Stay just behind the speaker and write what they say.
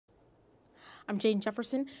I'm Jaden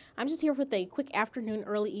Jefferson. I'm just here with a quick afternoon,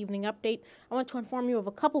 early evening update. I want to inform you of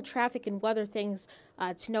a couple traffic and weather things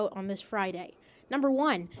to note on this Friday. Number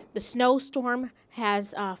one, the snowstorm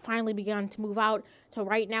has finally begun to move out. So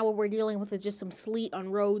right now what we're dealing with is just some sleet on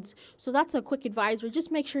roads. So that's a quick advisory.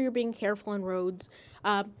 Just make sure you're being careful on roads.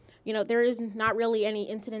 There is not really any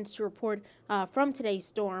incidents to report from today's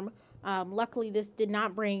storm. Luckily, this did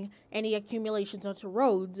not bring any accumulations onto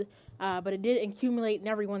roads, but it did accumulate in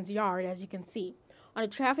everyone's yard, as you can see. On a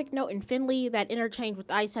traffic note in Findlay, that interchange with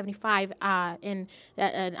I-75 and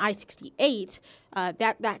I-68,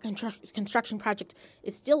 that construction project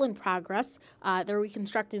is still in progress. They're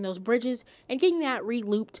reconstructing those bridges and getting that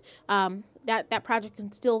re-looped. That project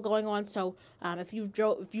is still going on, so if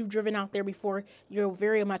you've driven out there before, you're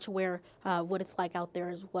very much aware of what it's like out there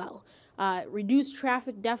as well. Reduced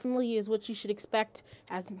traffic definitely is what you should expect,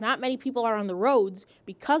 as not many people are on the roads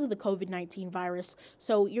because of the COVID-19 virus.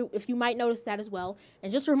 So if you might notice that as well.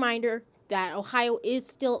 And just a reminder that Ohio is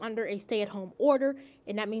still under a stay-at-home order,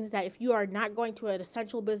 and that means that if you are not going to an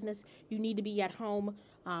essential business, you need to be at home,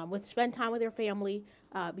 spend time with your family,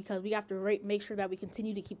 because we have to make sure that we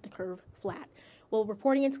continue to keep the curve flat. Well,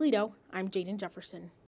 reporting in Toledo, I'm Jaden Jefferson.